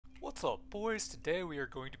What's up, boys? Today we are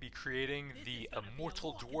going to be creating the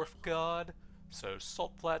Immortal Dwarf God, so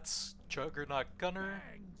Salt Flat's Juggernaut Gunner,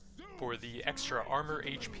 for the extra armor,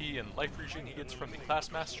 HP, and life regen he gets from the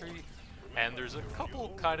class mastery. And there's a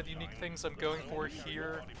couple kind of unique things I'm going for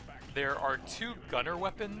here. There are two gunner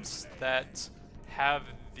weapons that have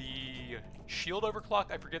the shield overclock,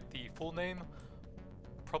 I forget the full name,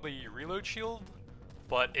 probably reload shield,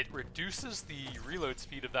 but it reduces the reload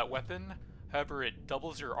speed of that weapon. However, it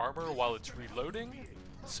doubles your armor while it's reloading,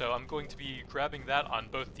 so I'm going to be grabbing that on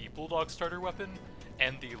both the Bulldog starter weapon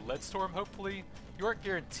and the Leadstorm, hopefully. You aren't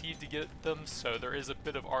guaranteed to get them, so there is a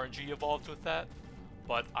bit of RNG involved with that,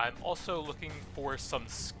 but I'm also looking for some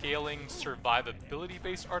scaling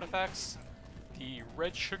survivability-based artifacts. The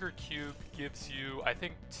Red Sugar Cube gives you, I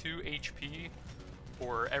think, 2 HP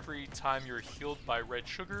for every time you're healed by Red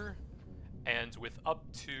Sugar, and with up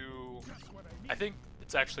to, I think,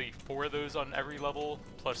 it's actually 4 of those on every level,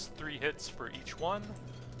 plus 3 hits for each one,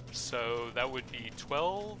 so that would be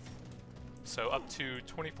 12, so up to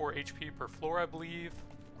 24 HP per floor, I believe.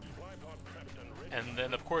 And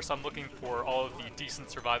then of course I'm looking for all of the decent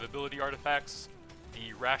survivability artifacts,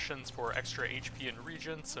 the rations for extra HP and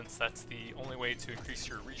regen, since that's the only way to increase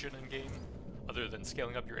your regen in game, other than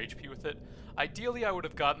scaling up your HP with it. Ideally I would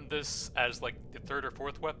have gotten this as like the 3rd or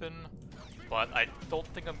 4th weapon, but I don't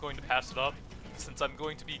think I'm going to pass it up. Since I'm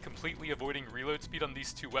going to be completely avoiding reload speed on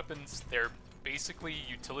these two weapons, they're basically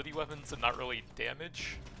utility weapons and not really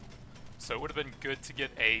damage. So it would have been good to get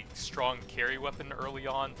a strong carry weapon early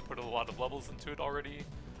on to put a lot of levels into it already.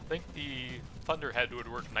 I think the Thunderhead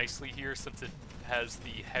would work nicely here since it has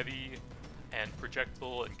the heavy and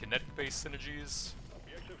projectile and kinetic based synergies.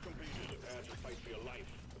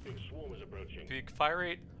 Big fire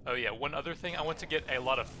rate. Oh yeah, one other thing, I want to get a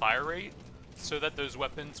lot of fire rate, so that those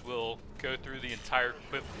weapons will go through the entire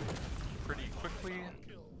clip pretty quickly.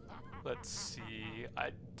 Let's see,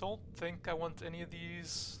 I don't think I want any of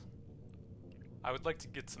these. I would like to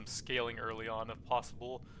get some scaling early on if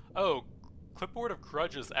possible. Oh, Clipboard of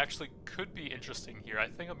Grudges actually could be interesting here. I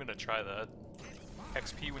think I'm going to try that.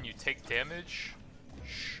 XP when you take damage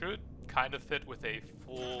should kind of fit with a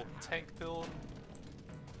full tank build.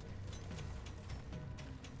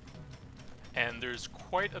 And there's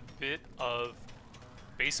quite a bit of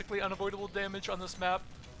basically unavoidable damage on this map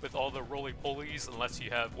with all the roly-polies, unless you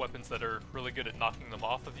have weapons that are really good at knocking them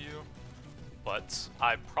off of you. But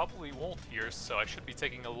I probably won't here, so I should be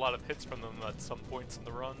taking a lot of hits from them at some points in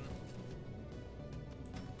the run.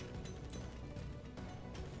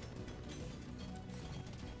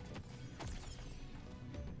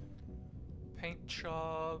 Paint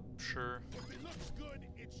job, sure.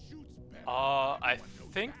 I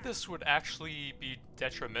think this would actually be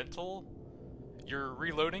detrimental. You're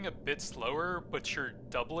reloading a bit slower, but you're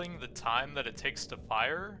doubling the time that it takes to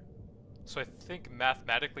fire. So I think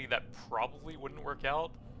mathematically that probably wouldn't work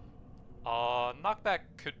out. Knockback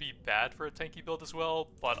could be bad for a tanky build as well,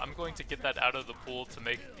 but I'm going to get that out of the pool to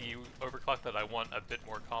make the overclock that I want a bit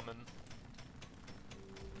more common.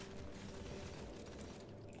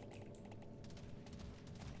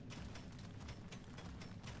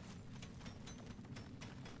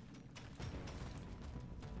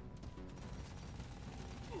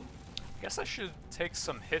 I guess I should take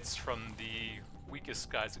some hits from the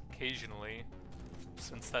weakest guys occasionally,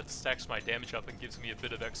 since that stacks my damage up and gives me a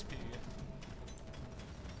bit of XP.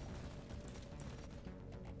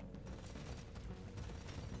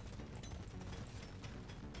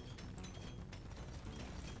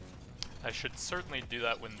 I should certainly do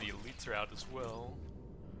that when the elites are out as well.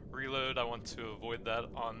 Reload, I want to avoid that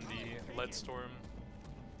on the Leadstorm.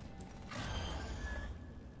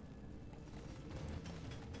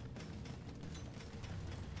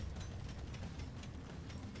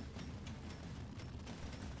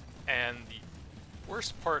 And the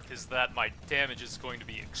worst part is that my damage is going to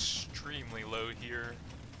be extremely low here,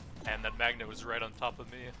 and that Magna was right on top of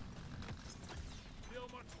me.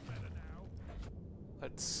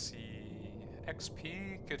 Let's see,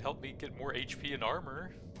 XP could help me get more HP and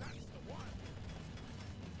armor.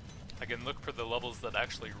 I can look for the levels that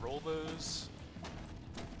actually roll those.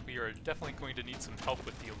 We are definitely going to need some help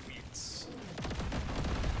with the elites.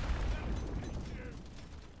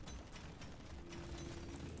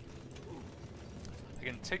 I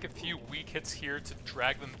can take a few weak hits here to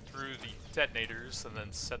drag them through the detonators and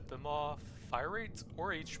then set them off. Fire rate or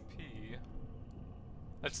HP?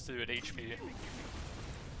 Let's do it HP.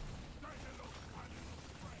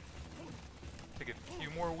 Take a few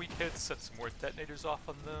more weak hits, set some more detonators off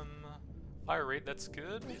on them. Fire rate, that's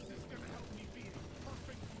good.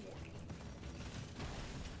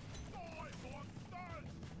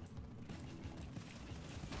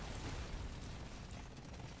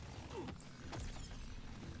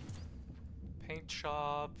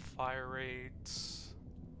 job, fire rate.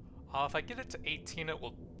 If I get it to 18, it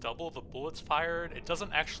will double the bullets fired. It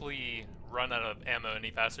doesn't actually run out of ammo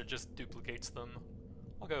any faster, it just duplicates them.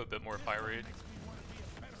 I'll go a bit more fire rate.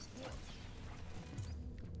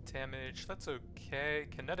 Damage, that's okay.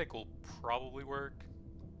 Kinetic will probably work,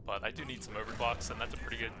 but I do need some overclocks, and that's a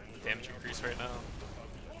pretty good damage increase right now.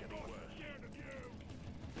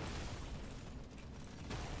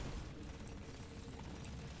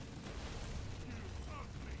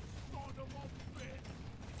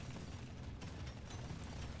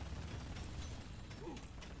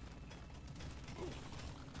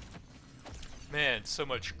 Man, so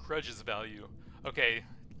much Grudge's value. Okay,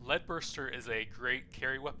 Lead Burster is a great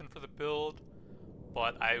carry weapon for the build,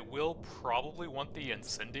 but I will probably want the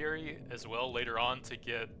Incendiary as well later on to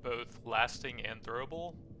get both lasting and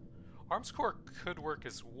throwable. Arms Core could work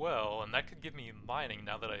as well, and that could give me mining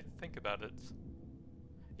now that I think about it.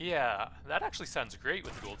 Yeah, that actually sounds great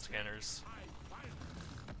with gold scanners.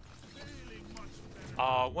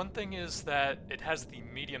 One thing is that it has the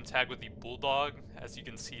medium tag with the Bulldog, as you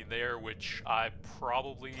can see there, which I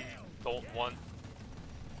probably don't want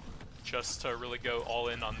just to really go all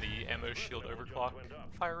in on the ammo shield overclock.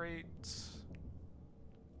 Fire rate,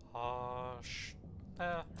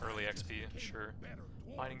 early XP, sure.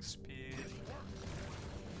 Mining speed.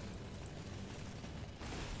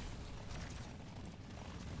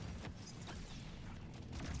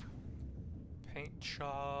 Paint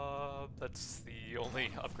job, that's the only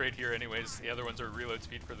upgrade here anyways. The other ones are reload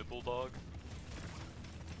speed for the Bulldog.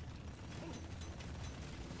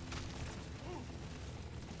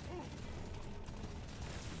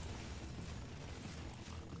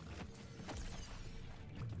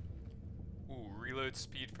 Ooh, reload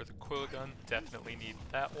speed for the coil gun, definitely need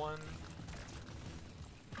that one.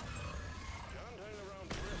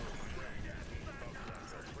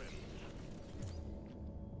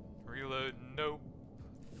 Reload, nope.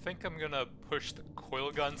 Think I'm gonna push the coil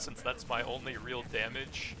gun since that's my only real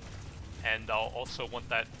damage. And I'll also want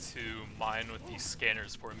that to mine with these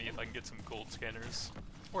scanners for me if I can get some gold scanners.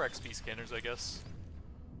 Or XP scanners, I guess.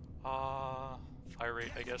 Fire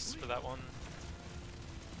rate, I guess, for that one.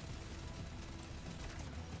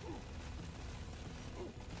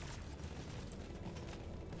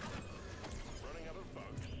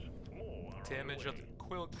 Damage of the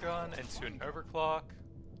coil gun into an overclock.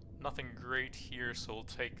 Nothing great here, so we'll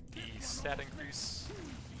take the stat increase.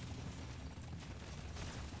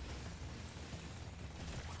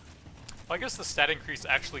 Well, I guess the stat increase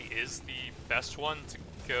actually is the best one to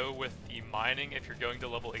go with the mining if you're going to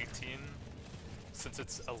level 18, since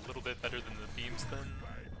it's a little bit better than the beams then.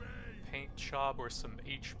 Paint job or some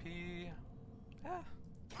HP.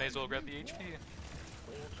 May as well grab the HP.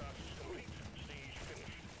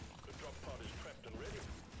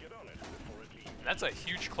 And that's a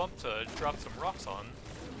huge clump to drop some rocks on.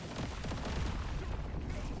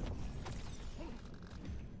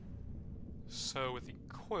 So with the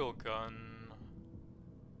coil gun,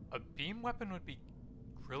 a beam weapon would be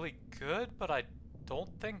really good, but I don't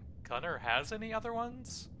think Gunner has any other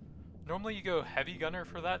ones. Normally you go heavy gunner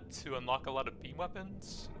for that to unlock a lot of beam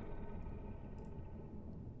weapons.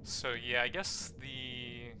 So yeah, I guess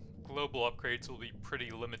the global upgrades will be pretty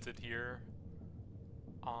limited here.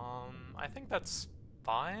 I think that's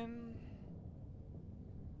fine.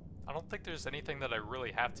 I don't think there's anything that I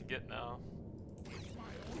really have to get now.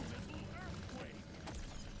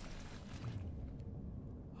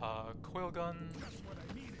 Coil gun.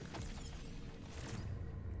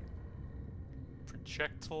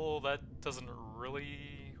 Projectile, that doesn't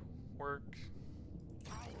really work.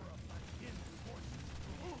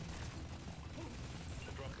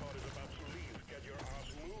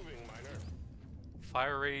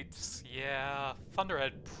 Fire rates, yeah,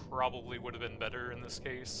 Thunderhead probably would have been better in this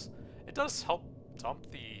case. It does help dump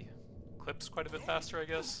the clips quite a bit faster, I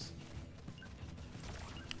guess.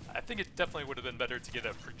 I think it definitely would have been better to get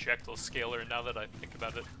a projectile scaler now that I think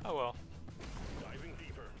about it. Oh well. Diving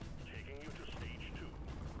deeper, taking you to stage 2.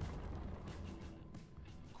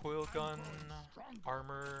 Coil gun,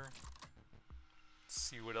 armor. Let's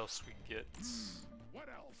see what else we get. What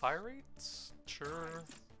else? Fire rates? Sure.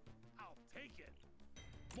 I'll take it.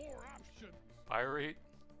 More options. Fire rate?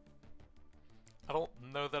 I don't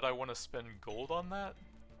know that I want to spend gold on that.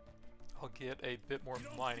 I'll get a bit more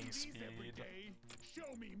mining speed.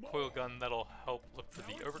 Coil gun, that'll help look for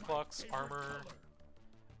the overclocks, armor,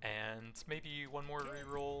 and maybe one more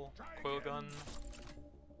reroll. Coil gun.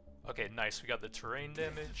 Okay, nice, we got the terrain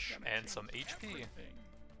damage and some HP.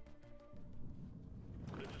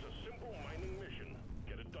 This is a simple mining mission.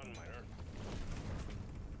 Get it done, miner.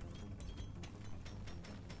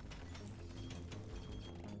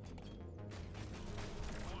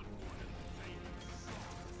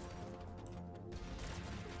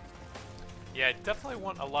 Yeah, I definitely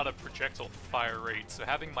want a lot of projectile fire rate, so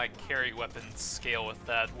having my carry weapon scale with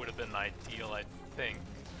that would have been ideal, I think.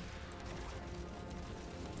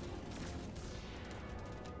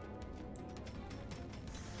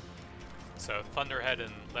 So Thunderhead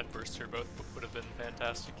and Leadburster both would have been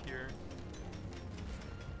fantastic here.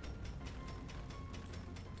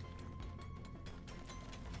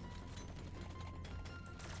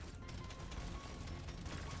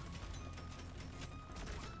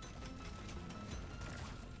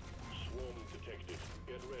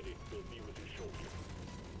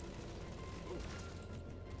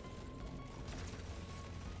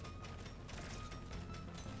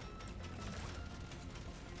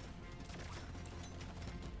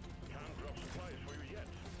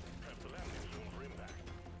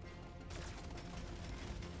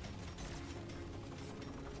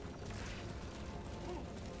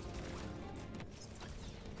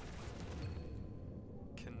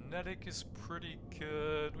 Frenetic is pretty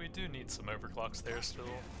good. We do need some overclocks there still.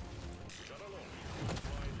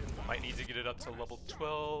 Might need to get it up to level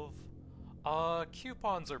 12.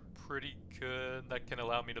 Coupons are pretty good. That can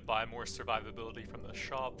allow me to buy more survivability from the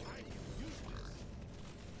shop.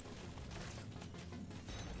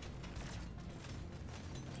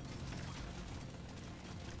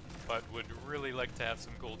 But would really like to have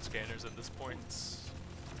some gold scanners at this point.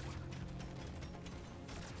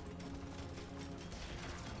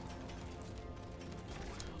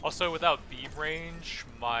 Also, without beam range,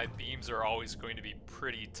 my beams are always going to be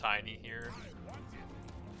pretty tiny here.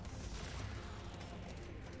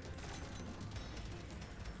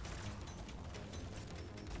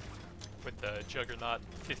 With the Juggernaut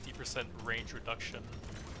 50% range reduction.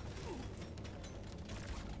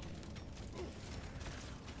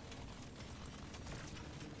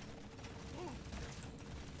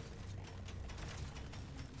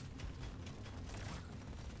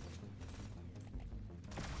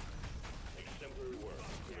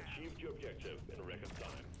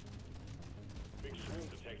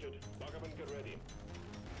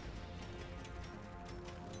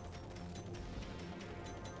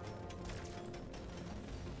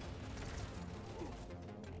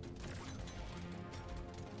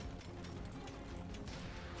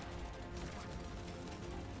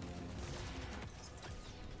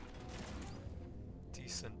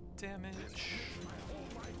 Decent damage.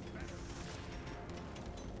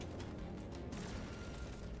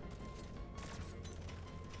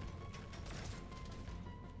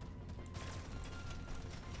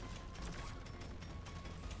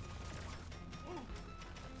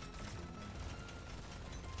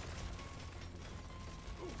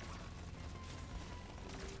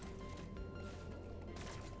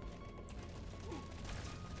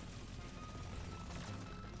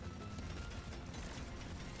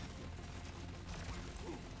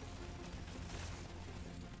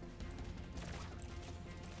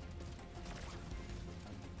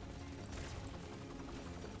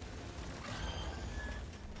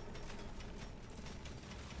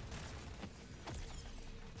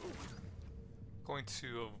 Going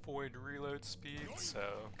to avoid reload speed, so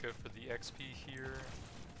go for the XP here.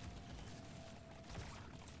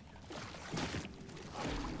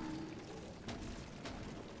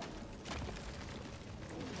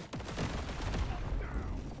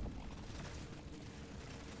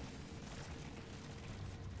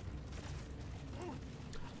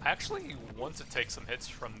 I actually want to take some hits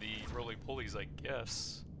from the roly-polies, I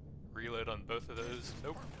guess. Reload on both of those.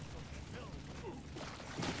 Nope.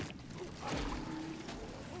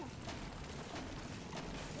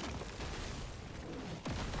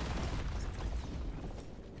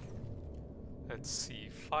 Let's see,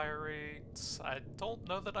 fire rates. I don't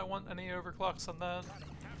know that I want any overclocks on that.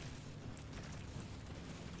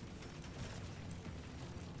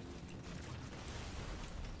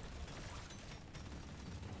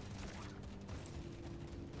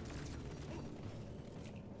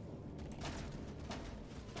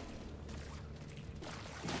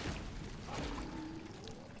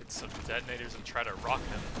 Get some detonators and try to rock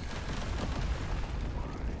him.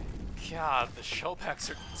 God, the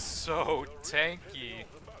shellbacks are so tanky.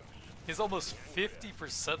 He's almost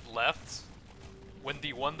 50% left when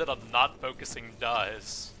the one that I'm not focusing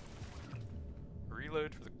dies.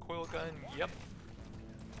 Reload for the coil gun, yep.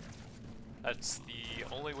 That's the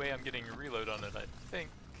only way I'm getting reload on it, I think.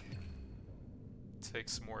 Take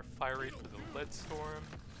some more fire rate for the lead storm.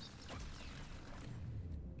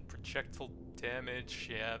 Projectile damage,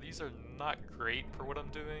 yeah, these are not great for what I'm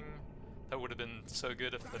doing. That would have been so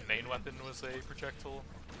good if the main weapon was a projectile.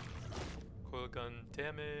 Coil gun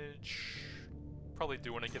damage. Probably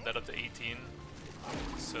do want to get that up to 18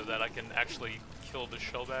 so that I can actually kill the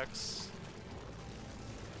shellbacks.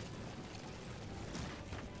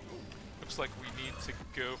 looks like we need to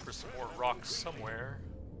go for some more rocks somewhere.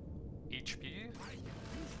 HP?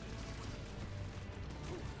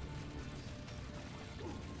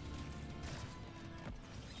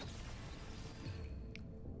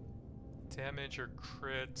 Damage or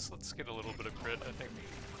crits? Let's get a little bit of crit, I think.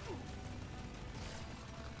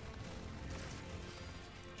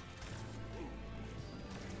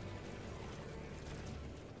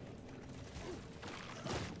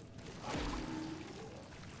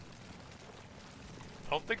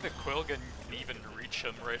 I don't think the coil gun can even reach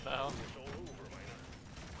him right now.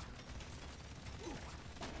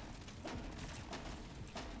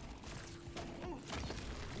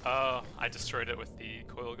 I destroyed it with the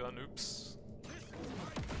coil gun, oops.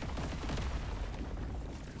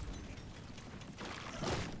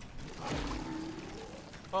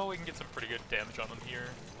 Well, we can get some pretty good damage on him here.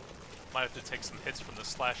 Might have to take some hits from the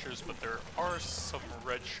slashers, but there are some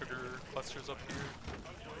red sugar clusters up here.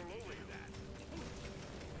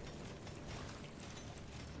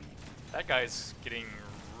 That guy's getting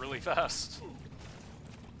really fast.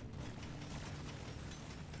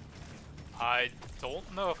 I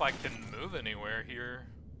don't know if I can move anywhere here.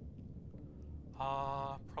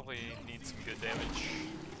 Probably need some good damage.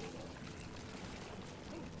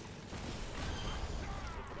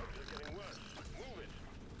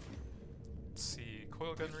 Let's see,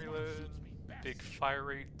 coil gun reload, big fire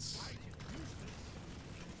rates.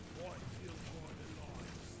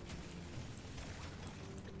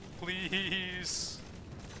 Please!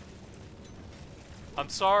 I'm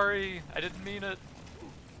sorry, I didn't mean it.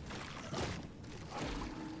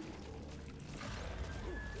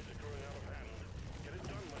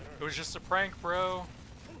 It was just a prank, bro.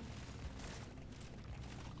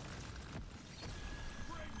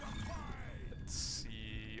 Let's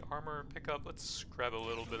see, armor pickup. Let's grab a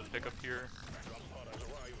little bit of pickup here.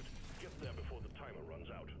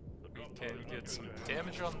 We can get some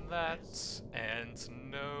damage on that, and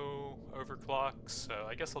no overclock, so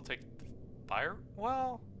I guess I'll take fire.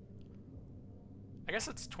 Well, I guess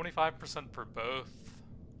it's 25% for both,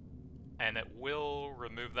 and it will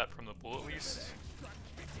remove that from the pool at least.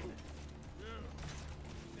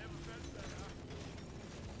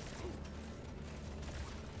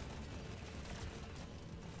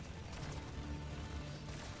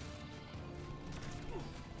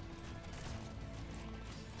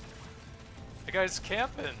 The guy's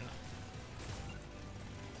camping.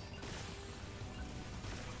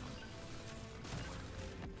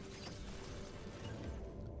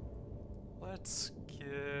 Let's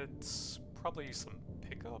get probably some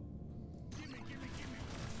pickup.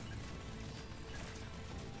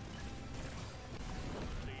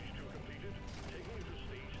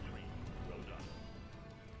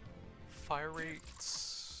 Fire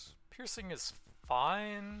rates. Piercing is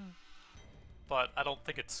fine, but I don't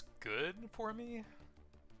think it's good for me,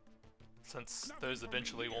 since those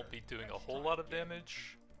eventually won't be doing a whole lot of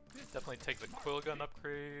damage. Definitely take the coil gun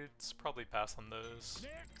upgrades, probably pass on those.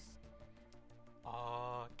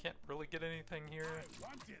 Can't really get anything here.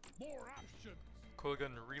 Coil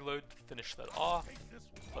gun reload to finish that off.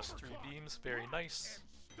 Plus 3 beams, very nice.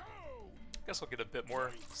 Guess I'll get a bit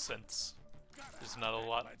more since there's not a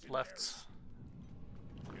lot left.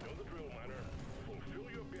 You know the drill, miner. Fulfill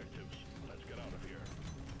your objectives. Let's get out of here.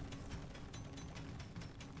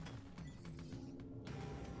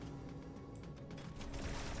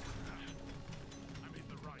 I made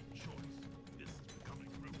the right choice. This is becoming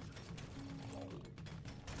routine.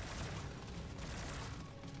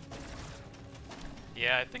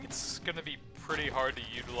 Yeah, I think it's gonna be pretty hard to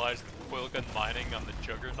utilize the coil gun mining on the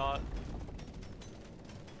Juggernaut.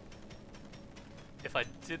 If I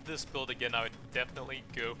did this build again, I would definitely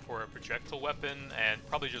go for a projectile weapon and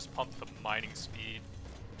probably just pump the mining speed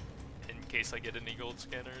in case I get any gold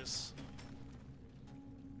scanners.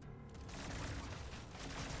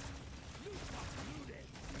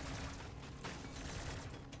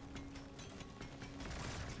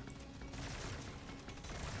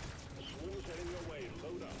 Swarm's heading your way.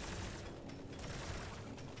 Load up.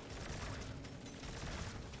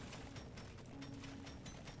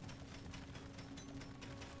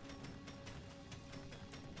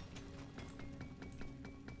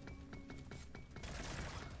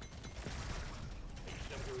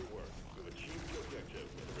 Exemplary work. We've achieved the objective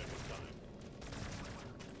in the record time.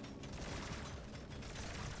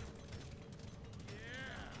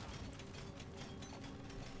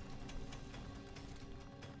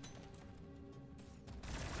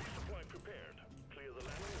 Resupply prepared. Clear the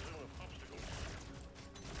landing zone of obstacles.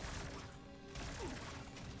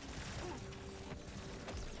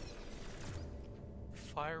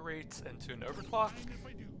 Fire rates into an overclock.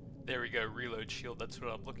 There we go, reload shield, that's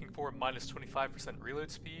what I'm looking for. Minus 25% reload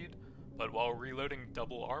speed, but while reloading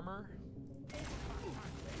double armor.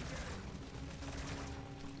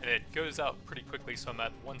 And it goes out pretty quickly, so I'm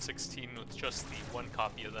at 116 with just the one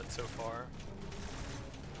copy of that so far.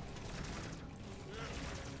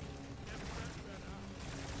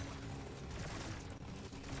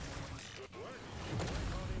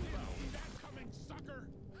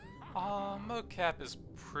 Mocap is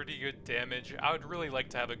pretty good damage. I would really like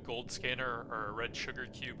to have a gold scanner or a red sugar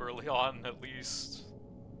cube early on, at least.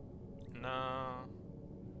 No.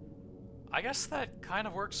 I guess that kind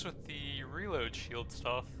of works with the reload shield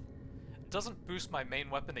stuff. It doesn't boost my main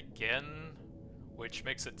weapon again, which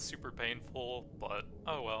makes it super painful, but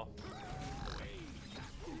oh well.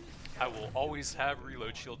 I will always have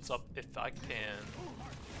reload shields up if I can.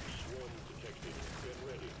 Swarm detected. Get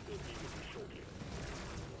ready. They'll be with you shortly.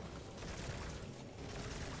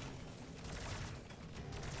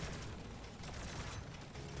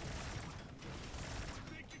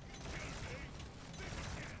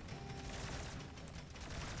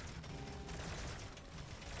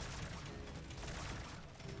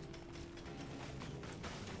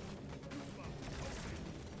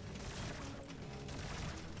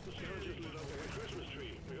 The scourge just lit up a Christmas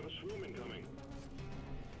tree. We got a swarm incoming.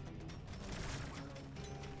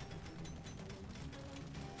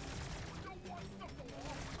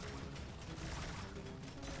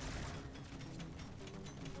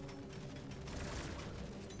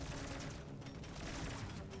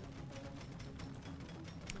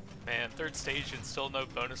 Man, third stage and still no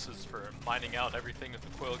bonuses for mining out everything with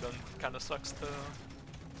the coil gun. Kinda sucks though.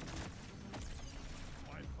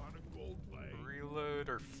 Reload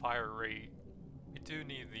or fire rate? We do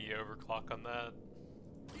need the overclock on that.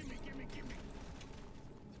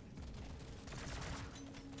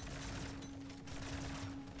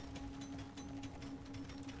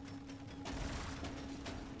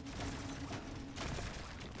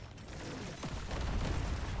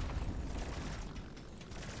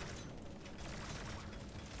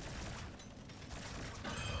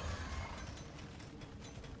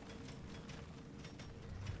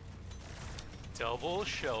 Double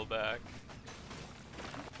shellback.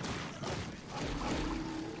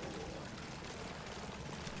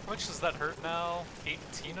 How much does that hurt now?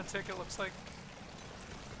 18 a tick, it looks like.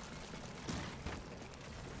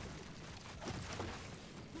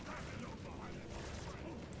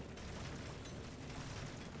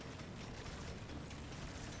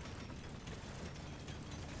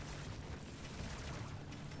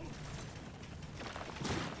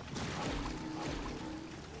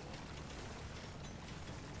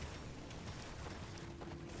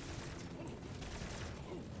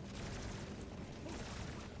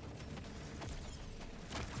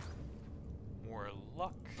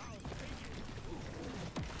 Luck.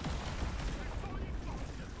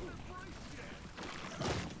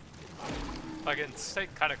 If I can stay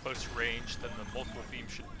kind of close range, then the multiple beam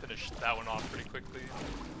should finish that one off pretty quickly.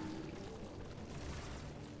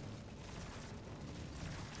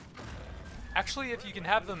 Actually, if you can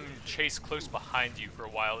have them chase close behind you for a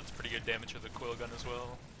while, it's pretty good damage with the coil gun as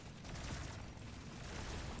well.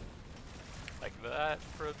 Like that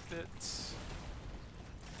for a bit.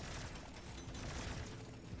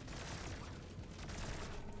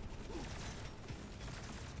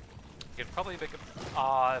 I could probably make him,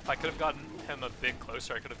 if I could have gotten him a bit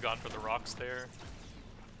closer, I could have gone for the rocks there.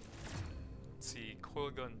 Let's see,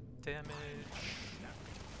 coil gun damage.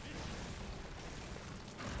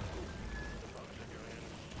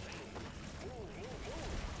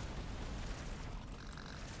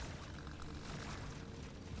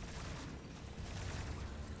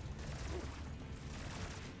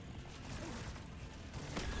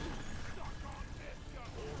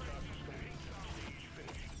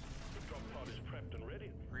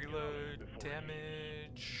 Reload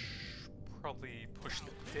damage. Probably push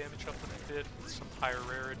the damage up a bit with some higher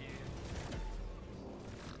rarity.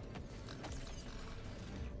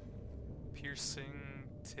 Piercing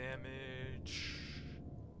damage.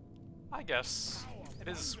 I guess it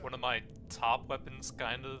is one of my top weapons,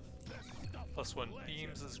 kind of. +1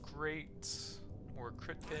 beams is great. More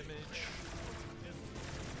crit damage.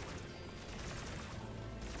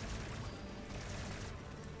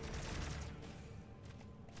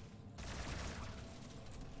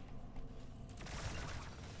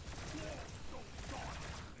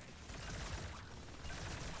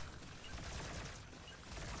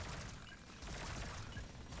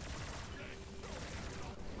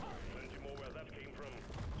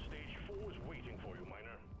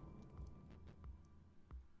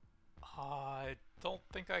 I don't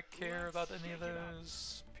think I care about any of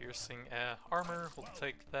those. Piercing armor, we'll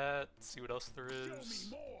take that. See what else there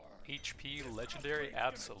is. HP legendary,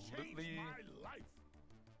 absolutely.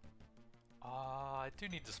 I do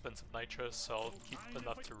need to spend some nitro, so I'll keep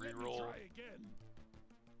enough to reroll.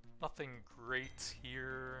 Nothing great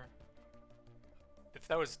here. If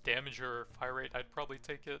that was damage or fire rate, I'd probably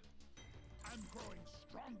take it.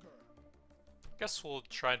 Guess we'll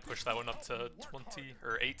try and push that one up to 20,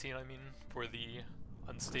 or 18 I mean, for the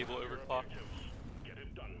unstable overclock. Get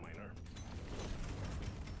it done, miner.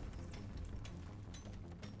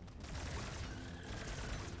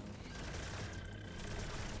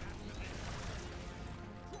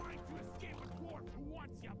 Trying to escape a dwarf who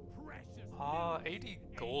wants your precious 80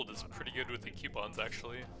 gold is pretty good with the coupons,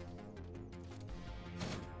 actually.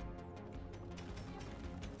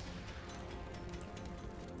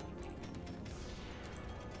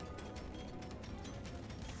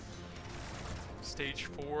 Stage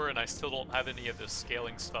 4, and I still don't have any of the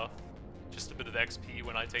scaling stuff. Just a bit of XP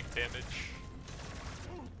when I take damage.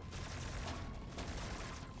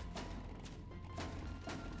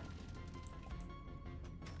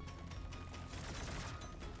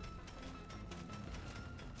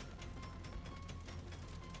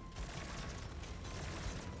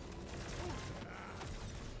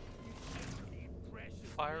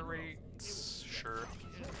 Fire rates, sure.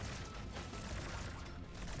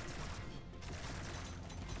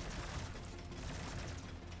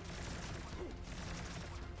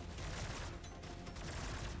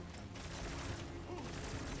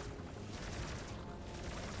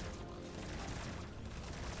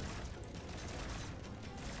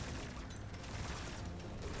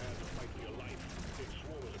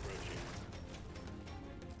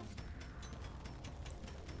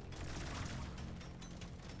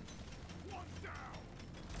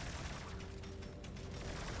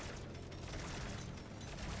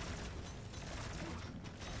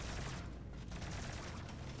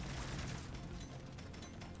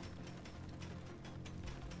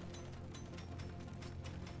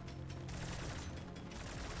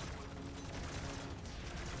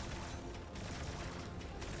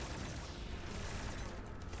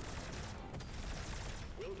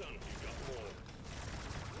 Well done, you got them all.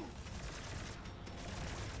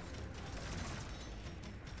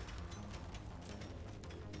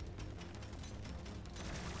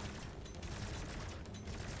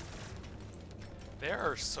 There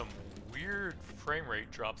are some weird frame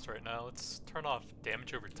rate drops right now. Let's turn off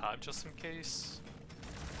damage over time just in case.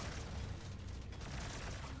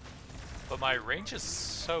 But my range is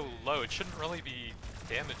so low, it shouldn't really be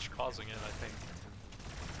damage causing it, I think.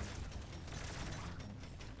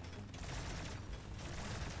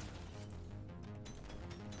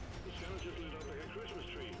 The scanner just lit up like a Christmas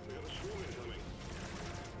tree. We have a swarm incoming.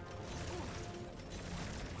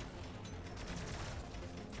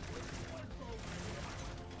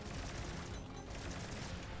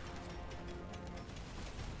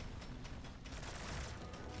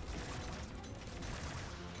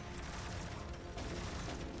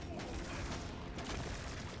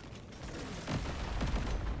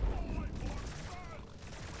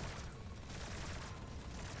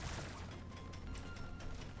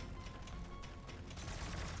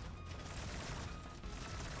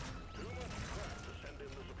 Too much crap to send in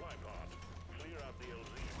the supply pod. Clear out the LZ,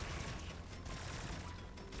 please.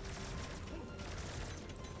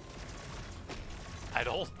 I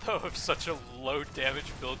don't know if such a low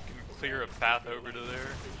damage build can clear a path over to there.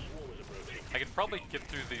 Swarm is approaching. I can probably get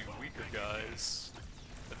through the weaker guys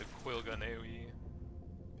with the coil gun AoE.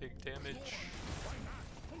 Big damage.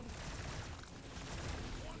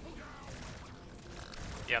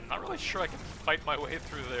 Yeah, I'm not really sure I can fight my way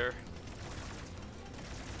through there.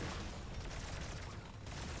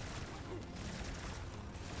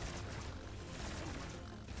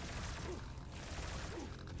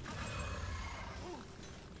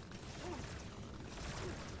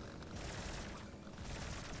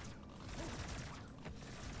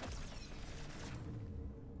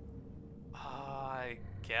 I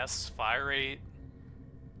guess fire rate.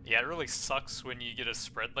 Yeah, it really sucks when you get a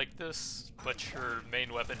spread like this, but your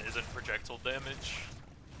main weapon isn't projectile damage.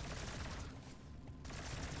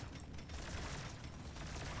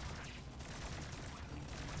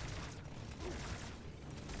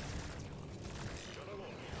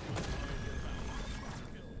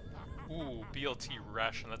 Ooh, BLT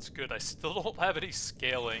ration, that's good. I still don't have any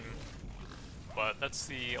scaling, but that's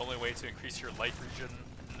the only way to increase your life regen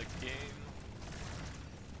in the game.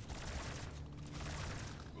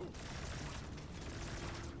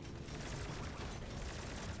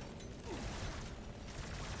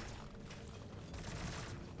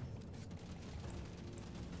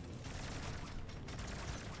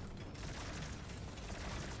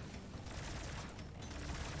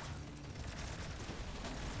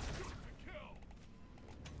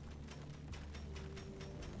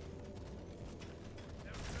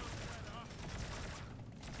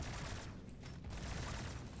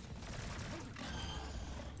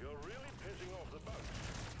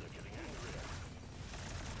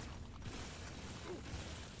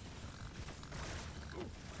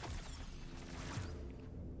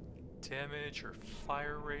 damage or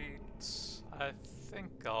fire rates. I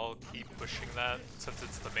think I'll keep pushing that since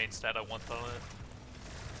it's the main stat I want on it.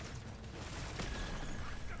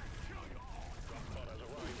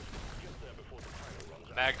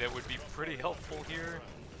 Magnet would be pretty helpful here.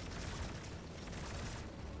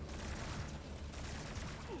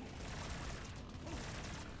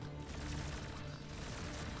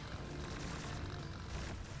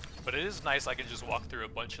 But it is nice I can just walk through a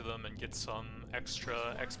bunch of them and get some extra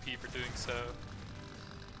XP for doing so.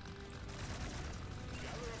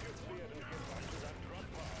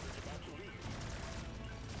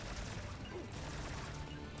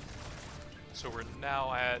 So we're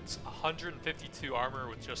now at 152 armor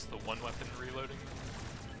with just the one weapon reloading.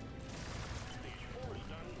 Stage 4 is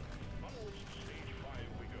done. Onwards to stage 5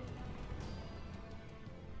 we go.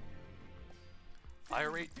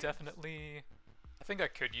 Fire rate definitely. I think I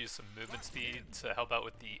could use some movement speed to help out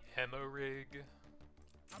with the ammo rig.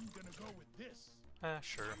 I'm gonna go with this.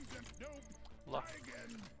 Sure. Nope. Luck. Try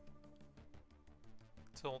again.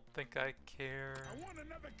 Don't think I care. I want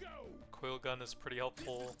another go. Coil gun is pretty This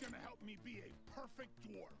helpful. is gonna help me be a perfect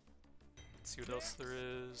dwarf. Let's see what else there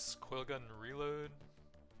is. Coil gun reload.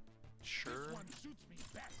 Sure. This one suits me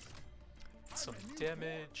best. Some I'm a new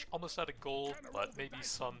damage. Almost out of gold, but maybe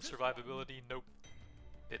some survivability. Nope.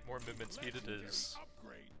 Bit more movement speed it is.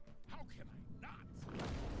 Upgrade. How can I not?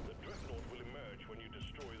 The dreadnought will emerge when you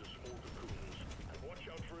destroy the small cocoons. And watch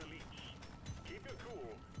out for elites. Keep your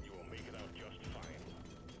cool. You will make it out just fine.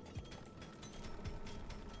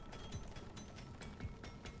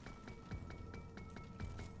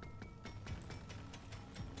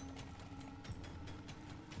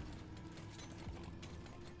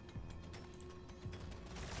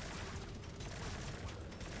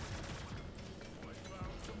 I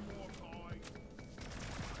found some more pie.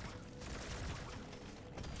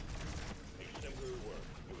 Exemplary work.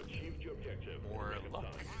 You've achieved your objective. More Second luck.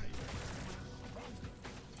 time.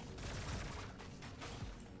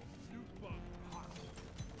 Super hot.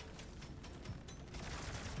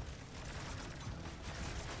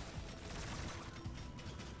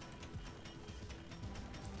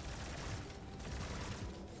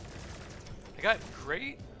 I got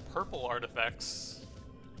great purple artifacts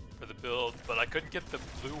for the build, but I couldn't get the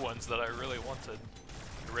blue ones that I really wanted.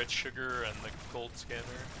 The red sugar and the gold scanner.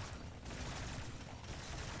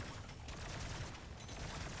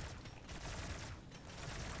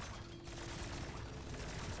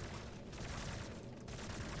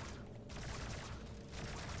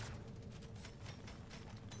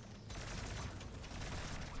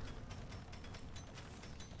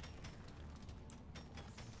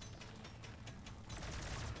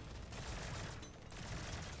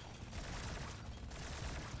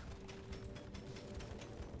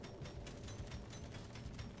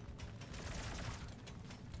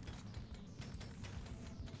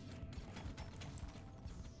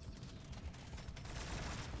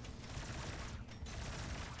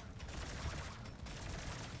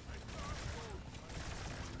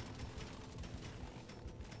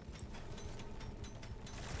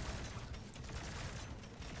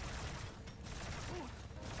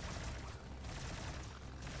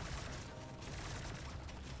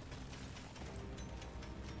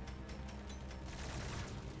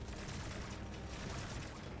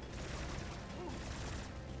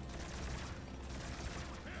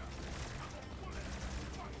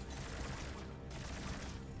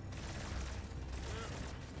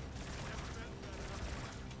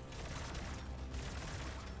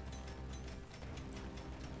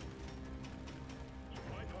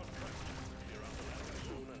 Supply pod prepped. Clear out the landing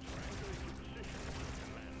zone and triangulate your position with your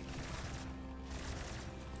command.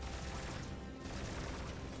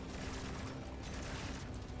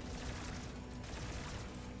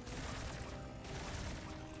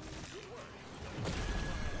 Good work.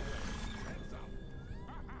 Heads up.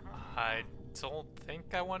 I don't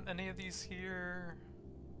think I want any of these here.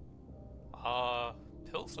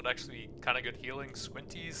 Pills would actually be kind of good healing.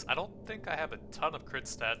 Squinties. I don't think I have a ton of crit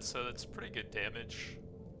stats, so that's pretty good damage.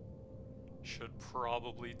 Should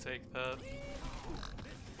probably take that.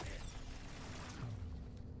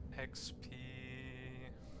 XP.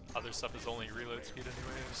 Other stuff is only reload speed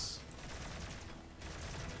anyways.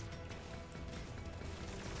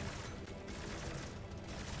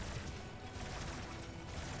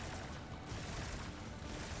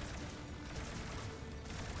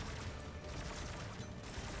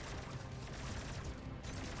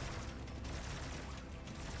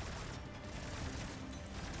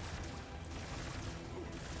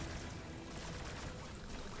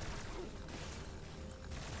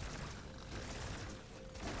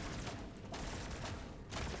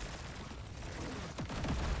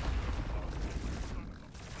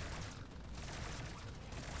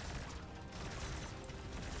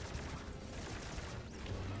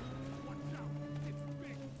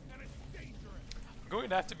 going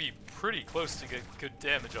to have to be pretty close to get good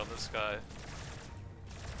damage on this guy.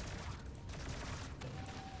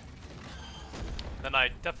 Then I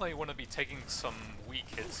definitely want to be taking some weak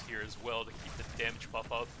hits here as well to keep the damage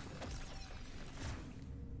buff up.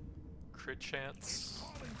 Crit chance.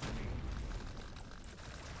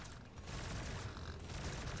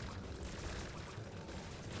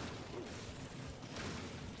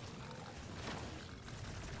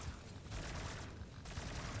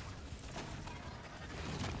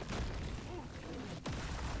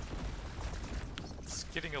 It's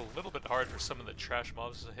getting a little bit hard for some of the trash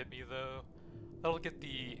mobs to hit me though. That'll get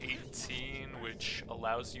the 18, which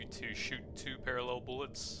allows you to shoot 2 parallel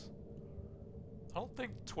bullets. I don't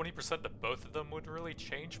think 20% to both of them would really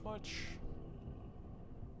change much.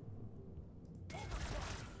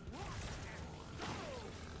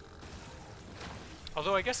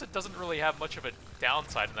 Although I guess it doesn't really have much of a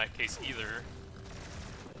downside in that case either.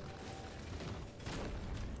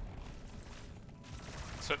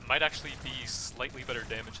 So it might actually be slightly better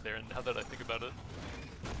damage there, now that I think about it.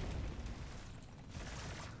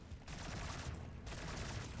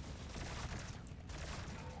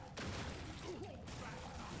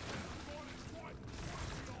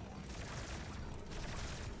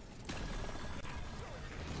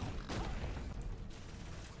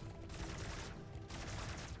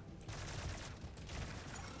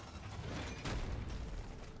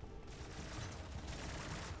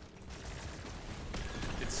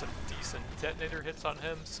 Detonator hits on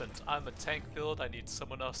him. Since I'm a tank build, I need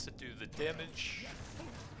someone else to do the damage.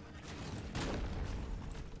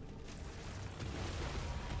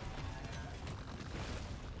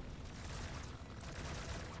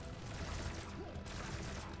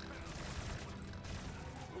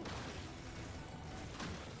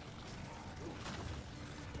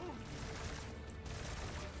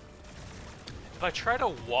 If I try to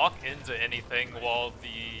walk into anything while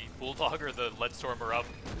the Bulldog or the Leadstorm are up,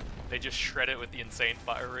 they just shred it with the insane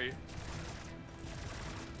fire rate.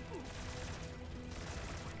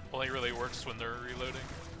 Only really works when they're reloading.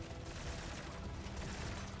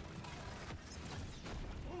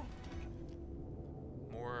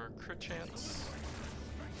 More crit chance.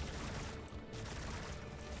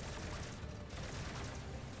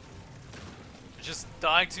 They're just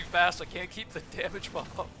dying too fast, I can't keep the damage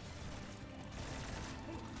buff up.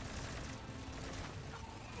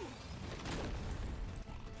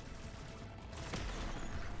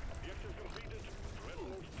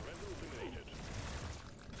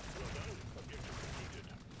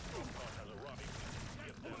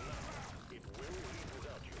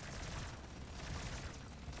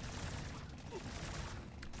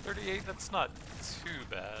 That's not too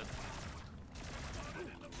bad.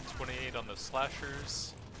 28 on the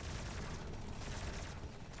slashers.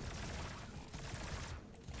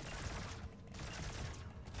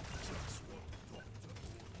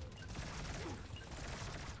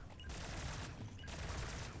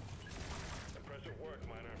 Impressive work,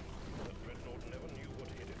 Miner. The Dreadnought never knew what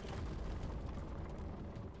hit it.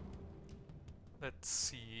 Let's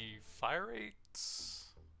see, fire rates.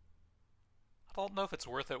 I don't know if it's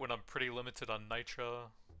worth it when I'm pretty limited on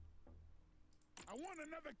nitro. I want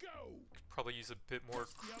another go. Could probably use a bit more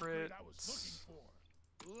crit.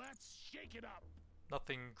 Let's shake it up.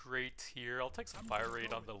 Nothing great here. I'll take some fire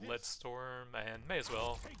rate on the Leadstorm and may as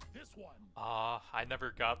well. Take this one. I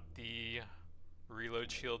never got the reload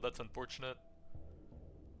shield. That's unfortunate.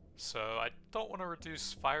 So I don't want to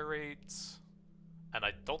reduce fire rate, and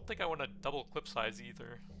I don't think I want to double clip size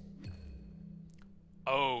either.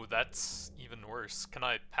 Oh, that's even worse. Can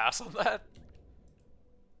I pass on that?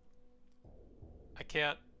 I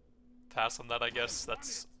can't pass on that, I guess.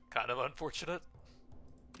 That's kind of unfortunate.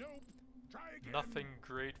 Nope. Try again. Nothing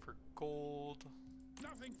great for gold.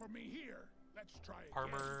 Nothing for me here. Let's try again.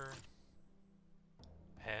 Armor.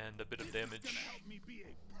 And a bit of damage. This is gonna help me be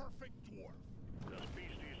a perfect dwarf. There's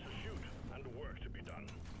beasties to shoot and work to be done.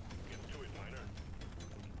 Get to it, Miner.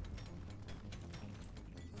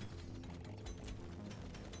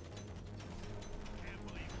 Can't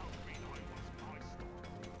believe how green I was my story.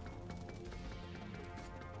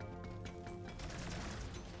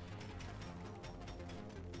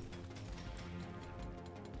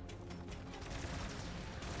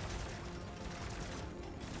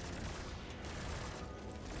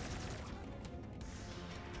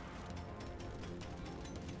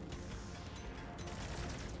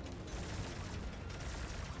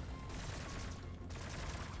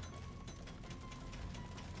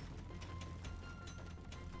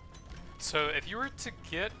 So if you were to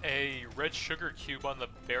get a red sugar cube on the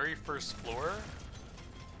very first floor,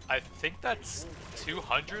 I think that's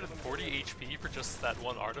 240 HP for just that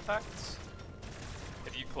one artifact.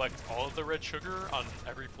 if you collect all of the red sugar on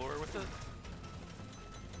every floor with it.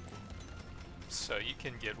 So you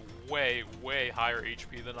can get way, way higher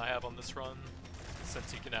HP than I have on this run,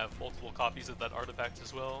 since you can have multiple copies of that artifact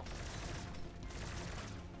as well.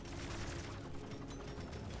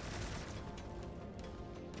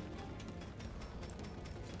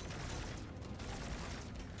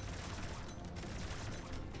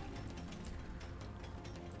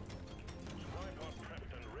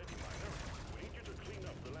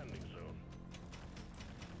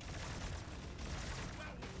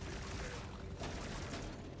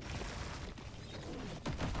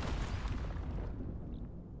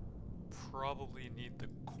 Probably need the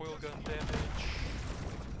coil gun damage.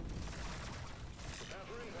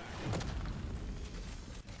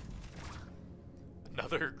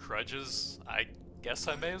 Another Grudges? I guess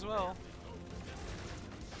I may as well.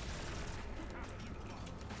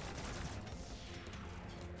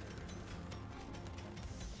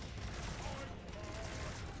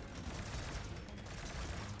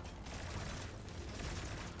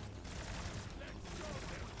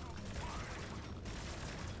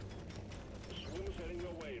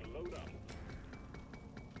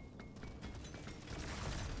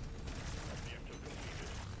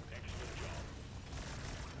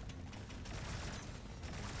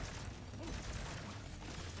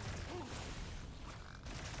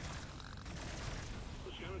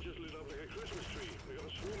 Just lit up like a Christmas tree. We got a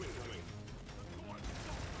swarm incoming.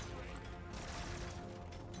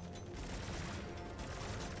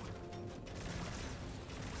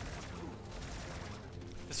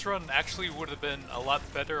 This run actually would have been a lot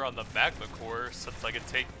better on the magma core since I could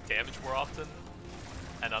take damage more often,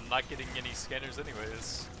 and I'm not getting any scanners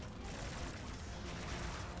anyways.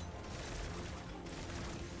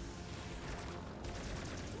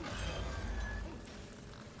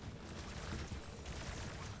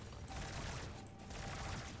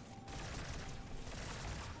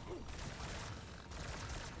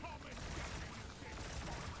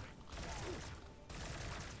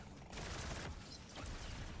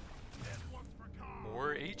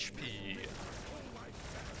 More HP.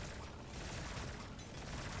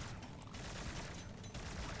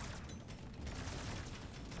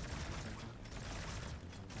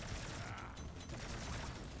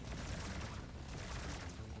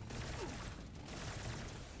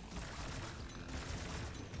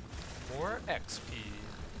 More XP.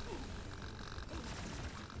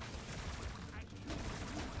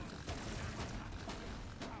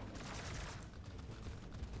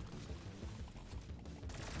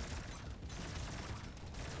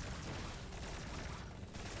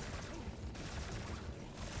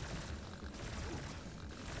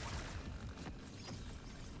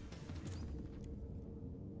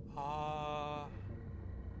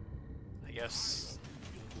 I guess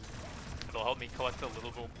it'll help me collect a little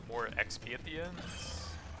bit more XP at the end.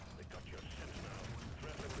 They got your scent now.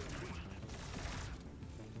 Threat level increased.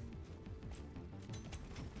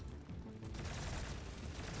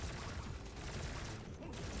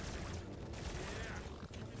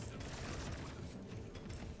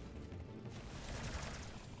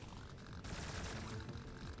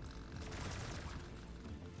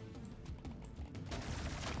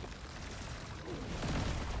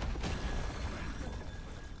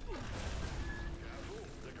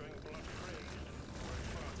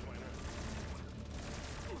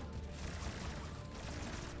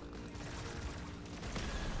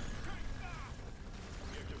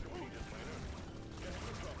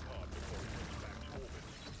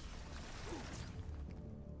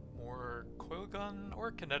 Gun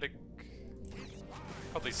or kinetic,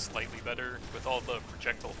 probably slightly better with all the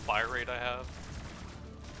projectile fire rate I have.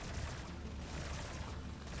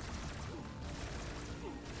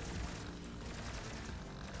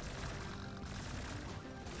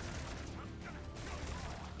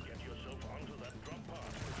 Get yourself onto that drum part.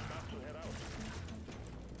 It's about to head out.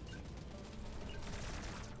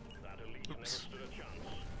 That elite never stood a chance.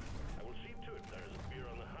 I will see to it there is a beer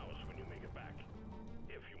on the house when you make it back.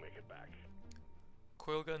 If you make it back.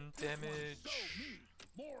 Coil gun damage,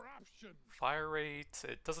 More options. fire rate,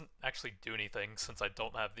 it doesn't actually do anything since I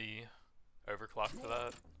don't have the overclock for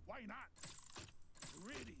that. Why not?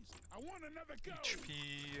 Pretties. I want another go.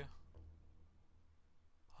 HP,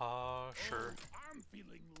 sure. I'm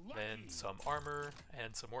feeling lucky. Then some armor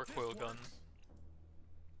and some more coil gun.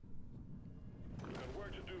 You've got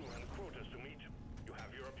work to do and quotas to meet. You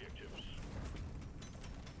have your objectives.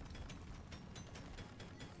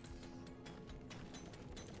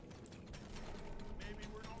 Maybe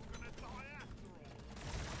we're not gonna die after all.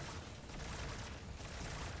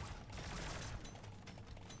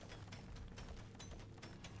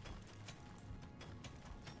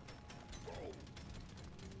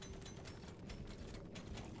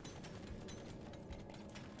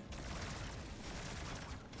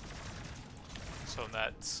 So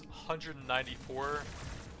that's 194.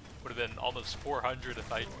 Would have been almost 400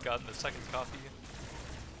 if I'd gotten the second copy.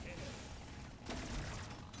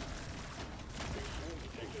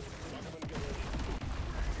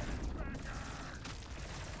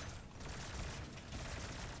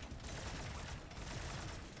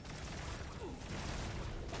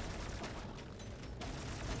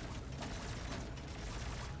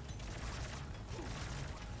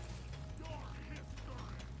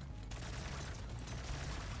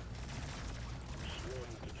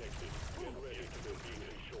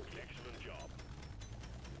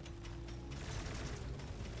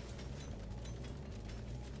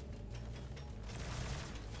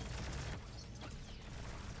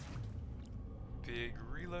 Big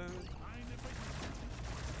reload.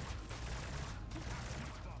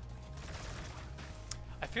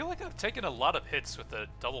 I feel like I've taken a lot of hits with the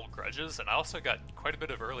double grudges, and I also got quite a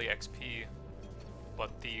bit of early XP,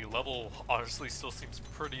 but the level honestly still seems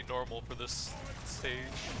pretty normal for this stage.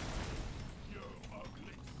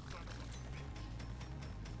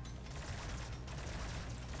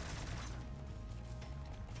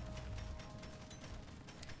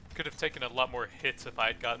 Could have taken a lot more hits if I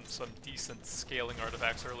had gotten some decent scaling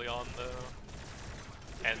artifacts early on,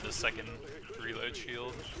 though. And the second reload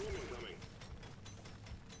shield.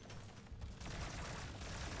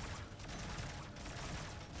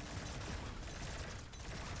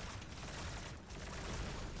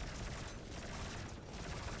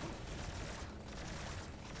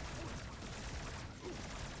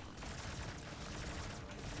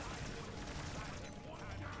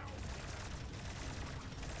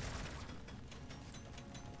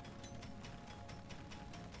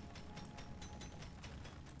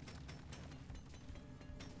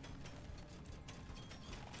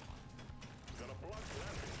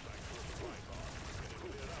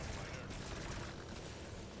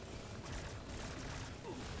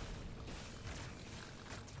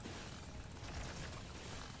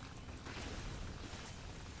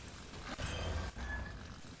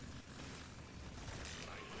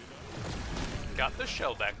 Got the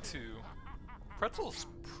shell back too. Pretzel's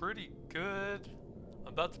pretty good. I'm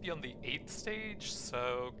about to be on the 8th stage,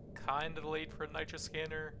 so kinda late for a nitro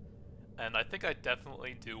scanner. And I think I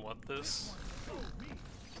definitely do want this.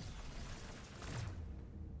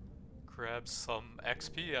 Grab some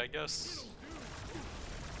XP, I guess.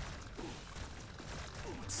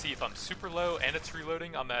 Let's see if I'm super low and it's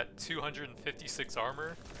reloading. I'm at 256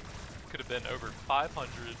 armor. Could have been over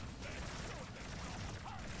 500.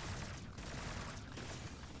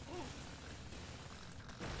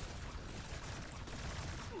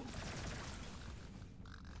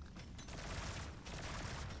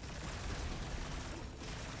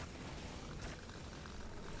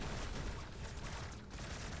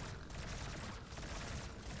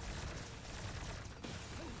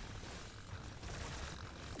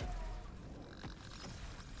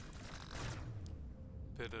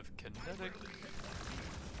 Bit of kinetic.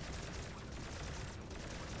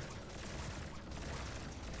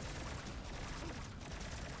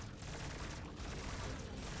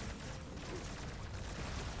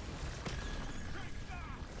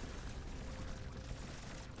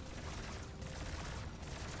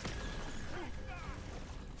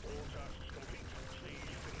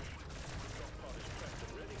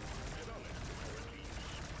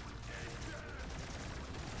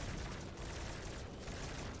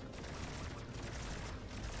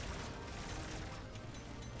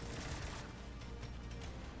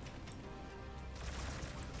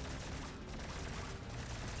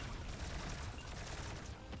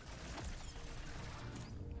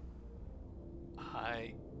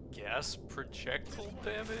 I guess projectile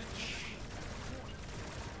damage?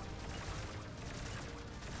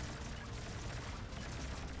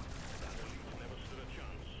 Never stood a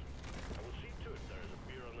chance. I will see to it there is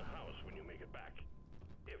a beer on the house when you make it back.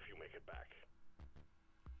 If you make it back.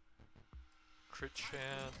 Crit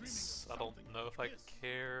chance. I don't know if I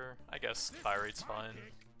care. I guess fire rate's fine.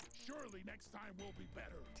 Surely next time will be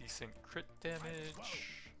better. Decent crit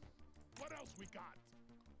damage. What else we got?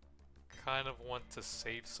 Kind of want to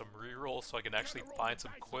save some reroll so I can actually find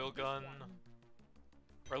some coil gun.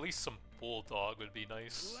 Or at least some bulldog would be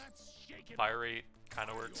nice. Fire rate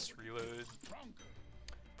kind of works, reload.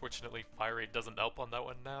 Fortunately, fire rate doesn't help on that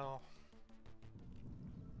one now.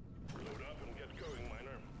 Load up and get going,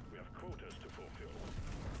 miner. We have quotas to fulfill.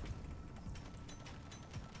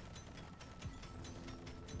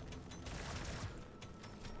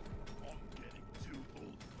 I'm getting too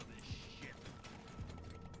old for this shit.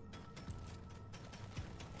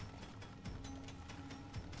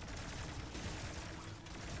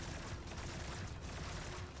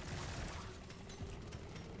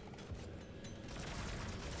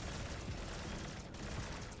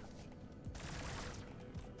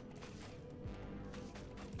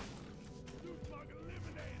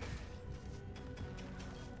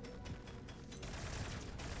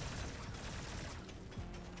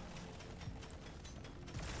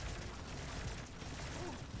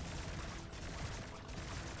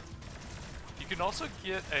 can also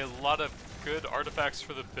get a lot of good artifacts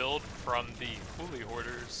for the build from the Coolie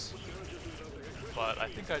Hoarders, but I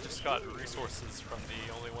think I just got resources from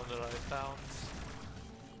the only one that I found,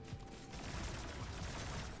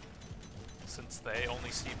 since they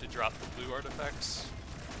only seem to drop the blue artifacts.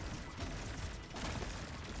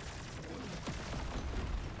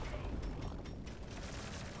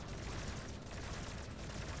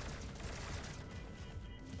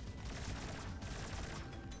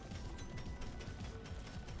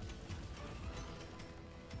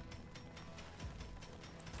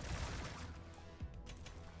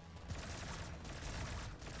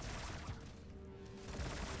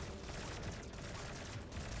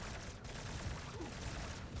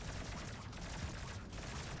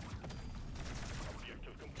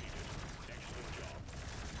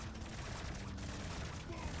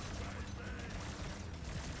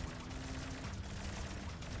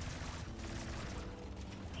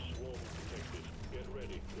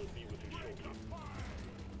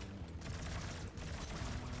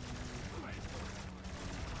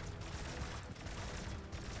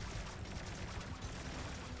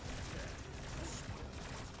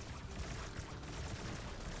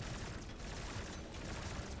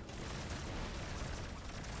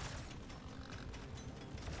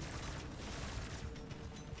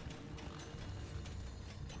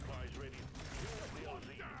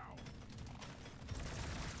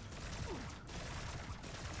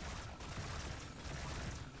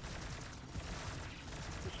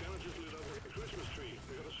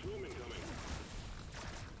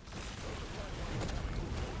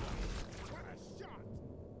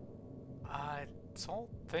 I don't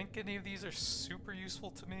think any of these are super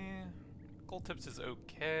useful to me. Gold tips is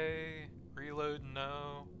okay. Reload,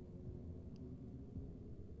 no.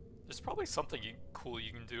 There's probably something cool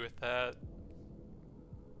you can do with that.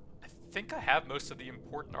 I think I have most of the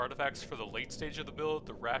important artifacts for the late stage of the build,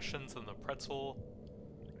 the rations and the pretzel.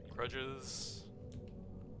 Grudges.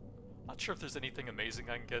 Not sure if there's anything amazing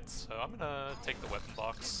I can get, so I'm gonna take the weapon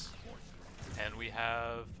box. And we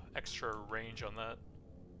have extra range on that.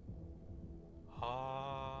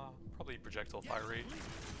 Probably projectile fire rate.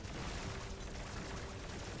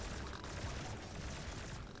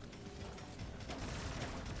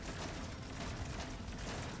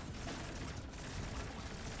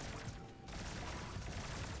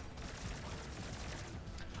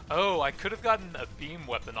 Oh, I could have gotten a beam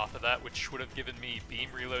weapon off of that, which would have given me beam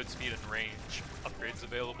reload speed and range upgrades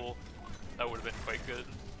available. That would have been quite good.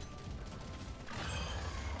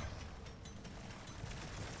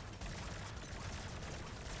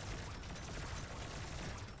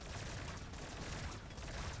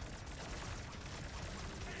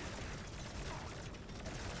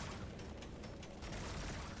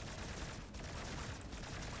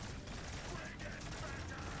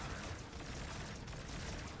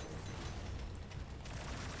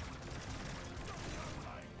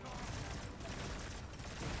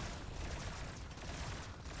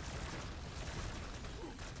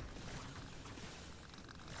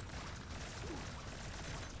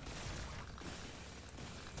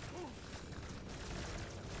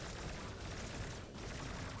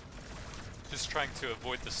 Just trying to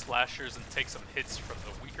avoid the slashers and take some hits from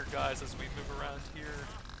the weaker guys as we move around here.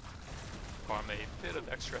 Farm a bit of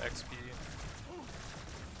extra XP.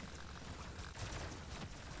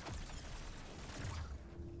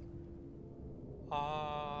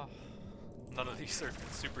 None of these are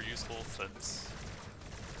super useful since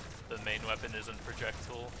the main weapon isn't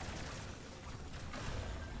projectile.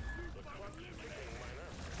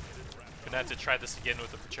 Gonna have to try this again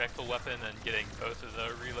with the projectile weapon and getting both of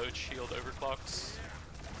the reload shield overclocks.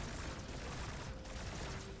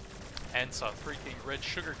 And some freaking red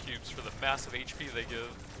sugar cubes for the massive HP they give.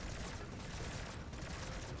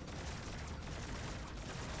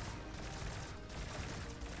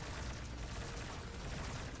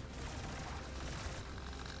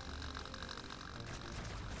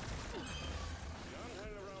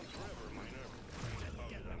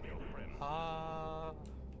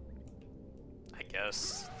 I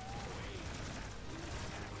guess.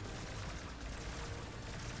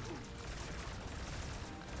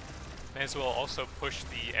 May as well also push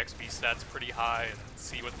the XP stats pretty high and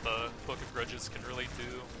see what the Book of Grudges can really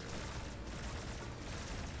do.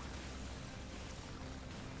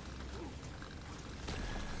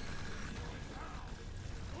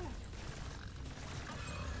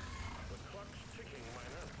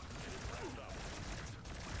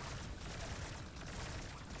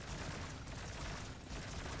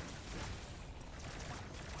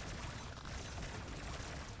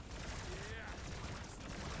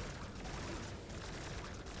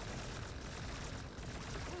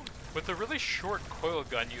 With a really short coil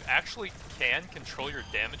gun, you actually can control your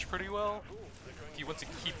damage pretty well if you want to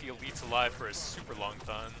keep the elites alive for a super long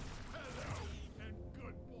time.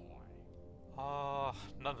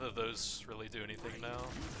 None of those really do anything now.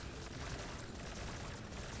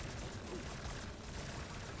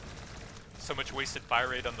 So much wasted fire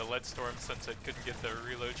rate on the lead storm since it couldn't get the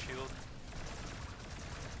reload shield.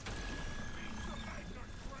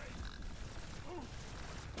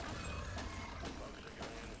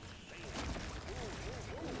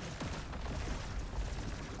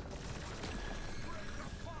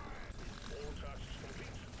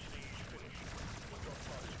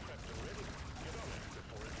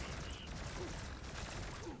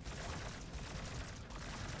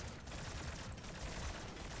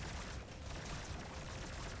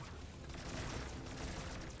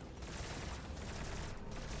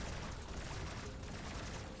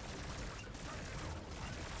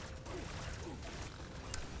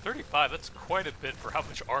 That's quite a bit for how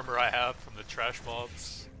much armor I have from the trash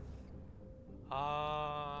mobs.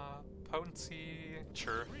 Potency,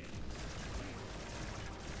 sure.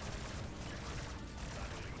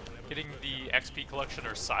 Getting the XP collection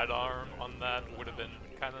or sidearm on that would have been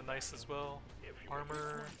kind of nice as well.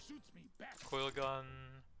 Armor, coil gun.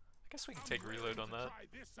 I guess we can take reload on that.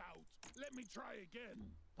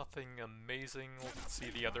 Nothing amazing. We'll see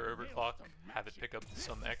the other overclock. Have it pick up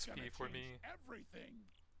some XP for me.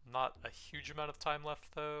 Not a huge amount of time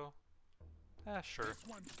left though. Sure.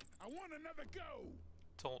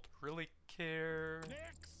 Don't really care.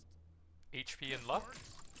 HP and luck.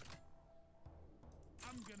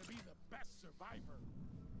 I'm gonna be the best survivor.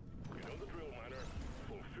 You know the drill, miner.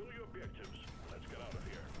 Fulfill your objectives. Let's get out of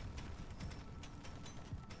here.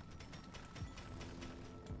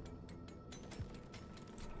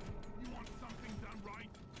 You want something done right?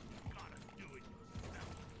 You gotta do it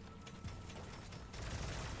yourself.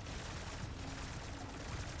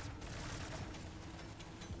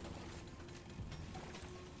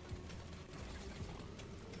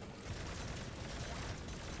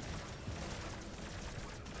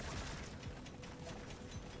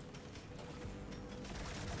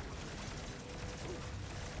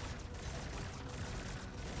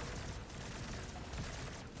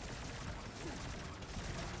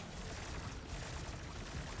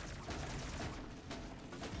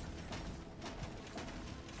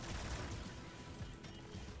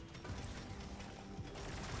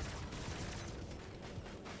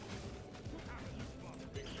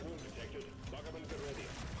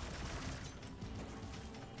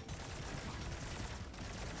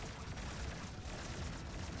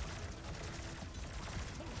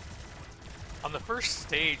 On the first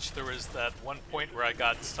stage, there was that one point where I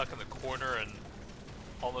got stuck in the corner and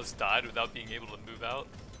almost died without being able to move out.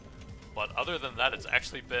 But other than that, it's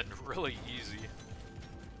actually been really easy.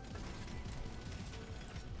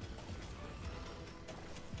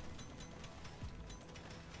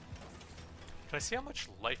 Can I see how much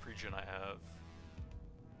life regen I have?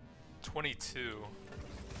 22.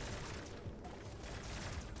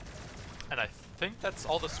 And I think that's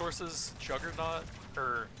all the sources: Juggernaut,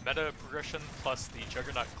 or meta progression, plus the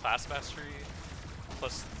Juggernaut class mastery,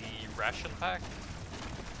 plus the ration pack.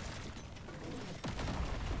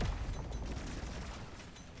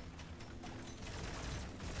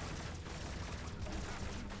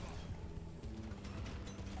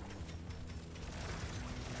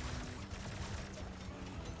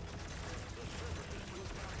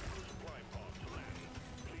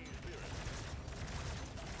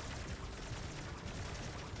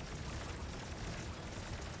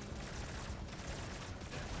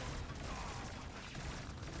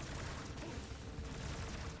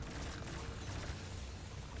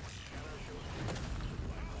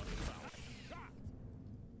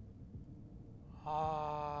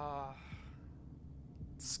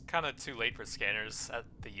 It's kind of too late for scanners at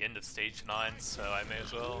the end of stage 9, so I may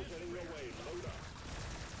as well.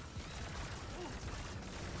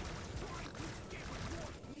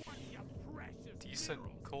 Decent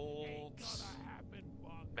golds.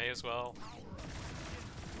 May as well.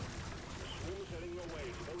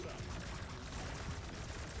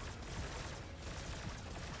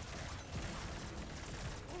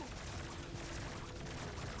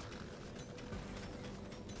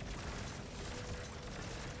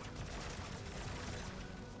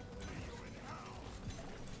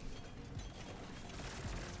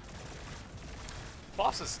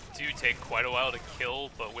 Bosses do take quite a while to kill,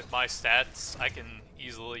 but with my stats, I can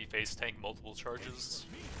easily face tank multiple charges.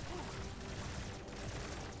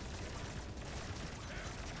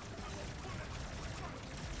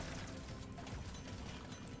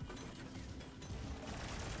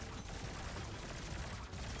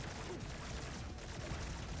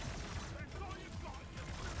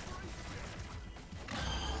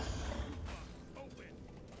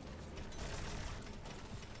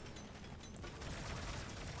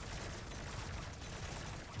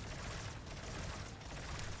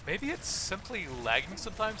 Maybe it's simply lagging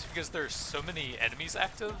sometimes because there's so many enemies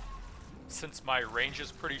active, since my range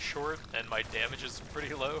is pretty short and my damage is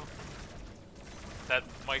pretty low. That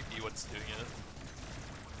might be what's doing it.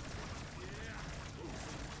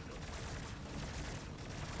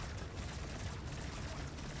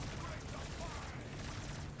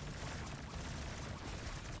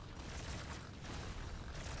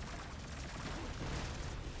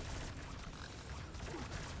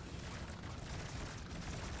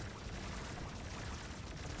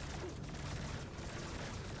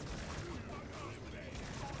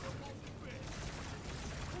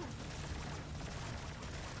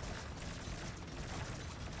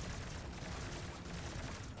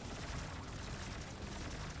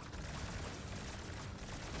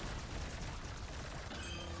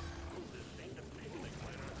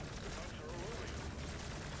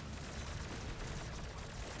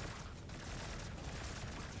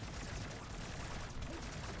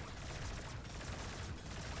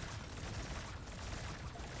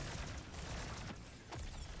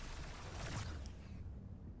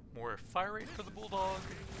 More fire rate for the bulldog.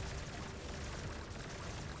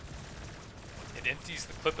 It empties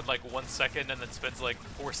the clip in like 1 second and then spends like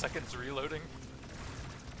 4 seconds reloading.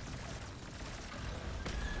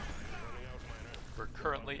 We're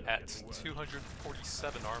currently at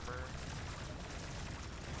 247 armor.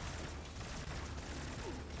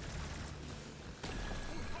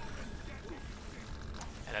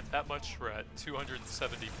 And at that much, we're at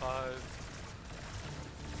 275.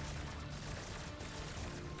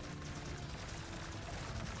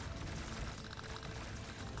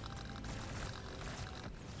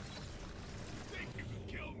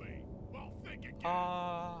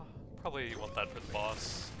 Probably want that for the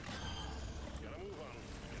boss. Gotta move on.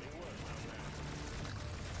 It's getting worse down there.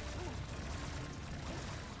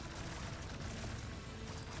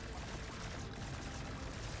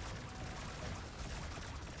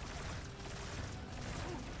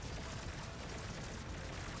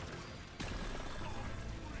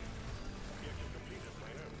 Objective completed,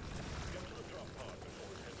 miner. Get to the drop pod before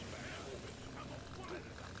it heads back to orbit.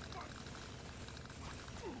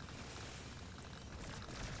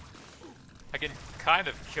 I can kind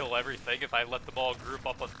of kill everything if I let them all group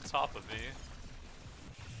up on top of me.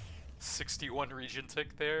 61 region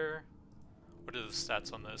tick there. What are the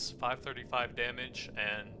stats on this? 535 damage,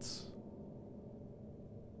 and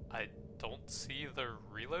I don't see the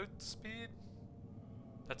reload speed?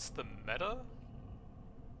 That's the meta?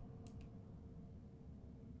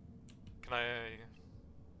 Can I...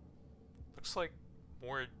 Looks like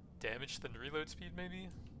more damage than reload speed, maybe?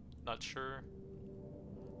 Not sure.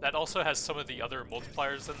 That also has some of the other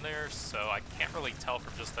multipliers in there, so I can't really tell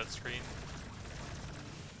from just that screen.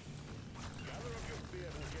 Gather up your spear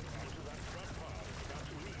and get onto that drop pod. It's about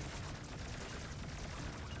to leave.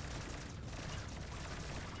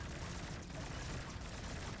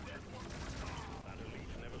 That elite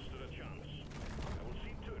never stood a chance. I will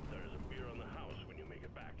see to it there is a beer on the house when you make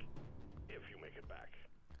it back. If you make it back.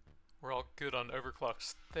 We're all good on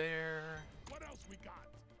overclocks there. What else we got?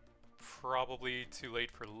 Probably too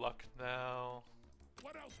late for luck now.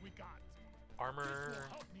 What else we got? Armor. This will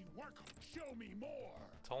help me work. Show me more.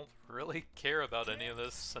 Don't really care about any of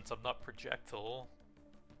this since I'm not projectile.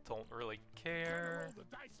 Don't really care. Roll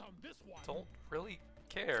the dice on this one. Don't really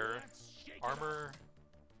care. Let's shake it Armor.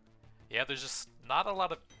 Yeah, there's just not a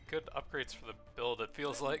lot of good upgrades for the build, it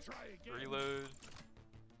feels like. Reload.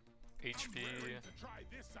 HP. I'm raring to try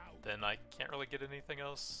this out. Then I can't really get anything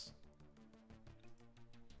else.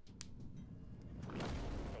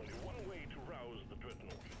 Only one way to rouse the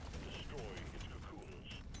dreadnought. Destroy its cocoons.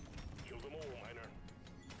 Kill them all, miner.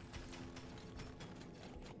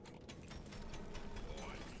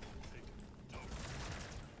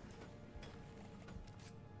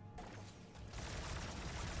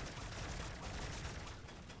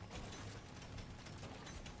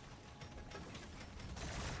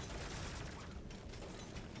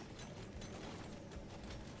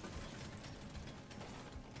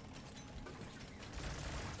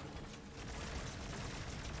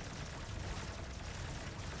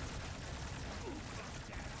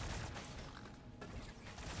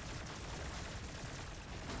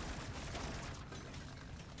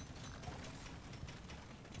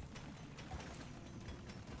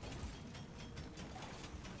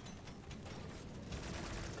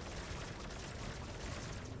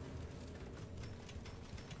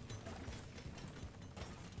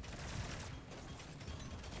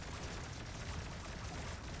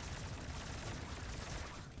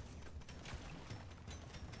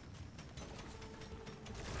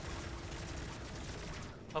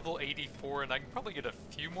 Level 84, and I can probably get a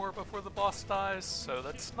few more before the boss dies, so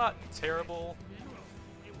that's not terrible.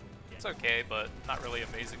 It's okay, but not really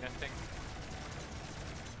amazing, I think.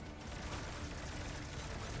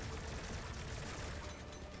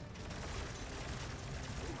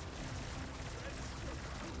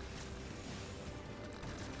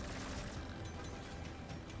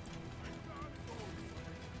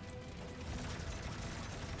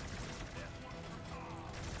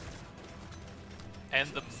 And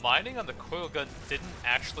the mining on the coil gun didn't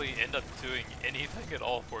actually end up doing anything at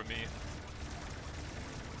all for me.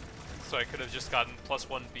 So I could have just gotten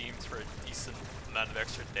 +1 beams for a decent amount of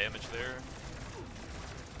extra damage there.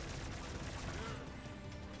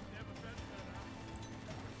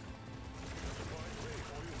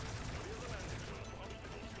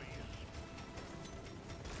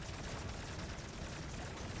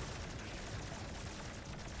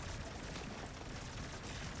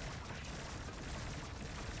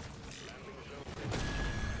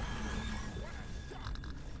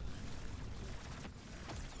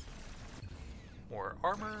 More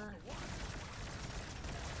armor.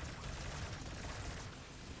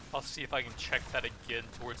 I'll see if I can check that again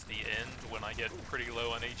towards the end when I get pretty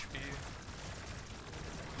low on HP.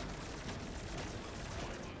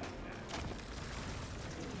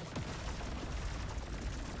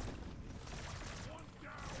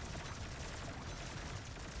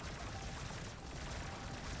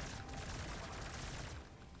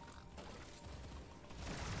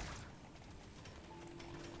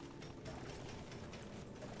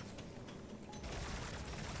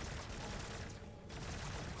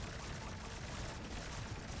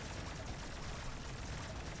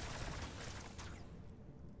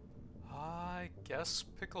 Guess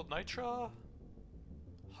pickled nitra,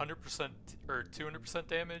 100% or 200%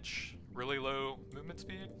 damage, really low movement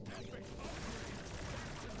speed.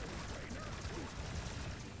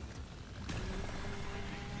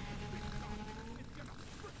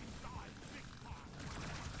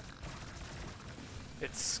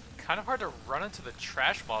 It's kind of hard to run into the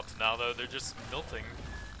trash mobs now though, they're just milting.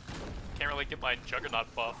 Can't really get my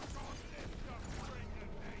juggernaut buff.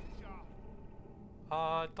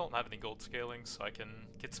 Don't have any gold scaling, so I can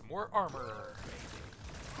get some more armor.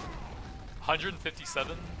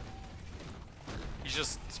 157. He's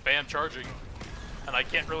just spam charging, and I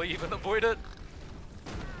can't really even avoid it.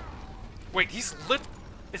 Wait, he's lit.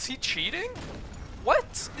 Is he cheating?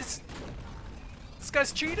 What? This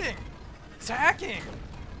guy's cheating. He's hacking.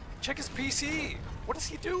 Check his PC. What is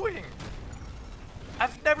he doing?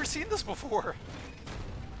 I've never seen this before.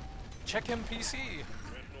 Check him PC.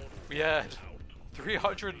 We had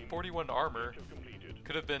 341 armor.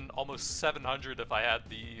 Could have been almost 700 if I had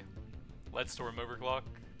the Leadstorm overclock.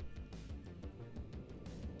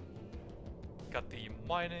 Got the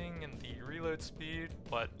mining and the reload speed,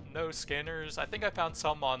 but no scanners. I think I found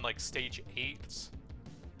some on like stage 8,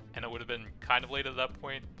 and it would have been kind of late at that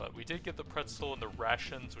point, but we did get the pretzel and the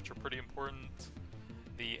rations, which are pretty important.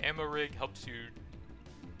 The ammo rig helps you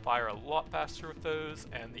fire a lot faster with those,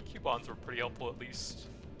 and the coupons were pretty helpful at least.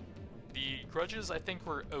 The grudges I think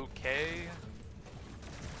were okay.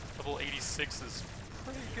 Level 86 is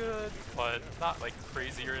pretty good, but not like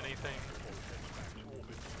crazy or anything.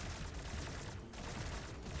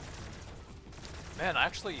 Man, I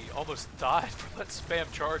actually almost died from that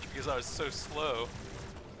spam charge because I was so slow.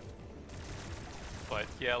 But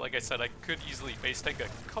yeah, like I said, I could easily base tank a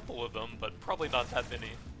couple of them, but probably not that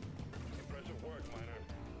many.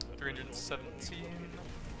 317.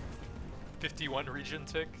 51 regen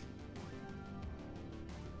tick.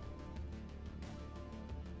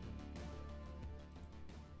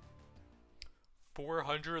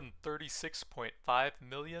 $436.5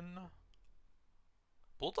 million.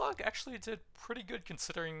 Bulldog actually did pretty good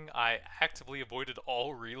considering I actively avoided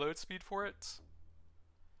all reload speed for it.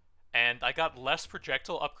 And I got less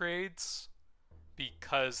projectile upgrades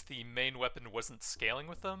because the main weapon wasn't scaling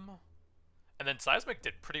with them. And then Seismic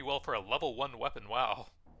did pretty well for a level 1 weapon, wow.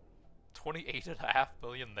 28.5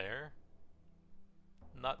 million there.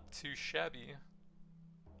 Not too shabby.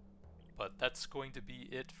 But that's going to be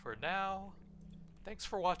it for now. Thanks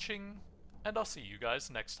for watching, and I'll see you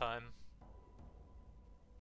guys next time.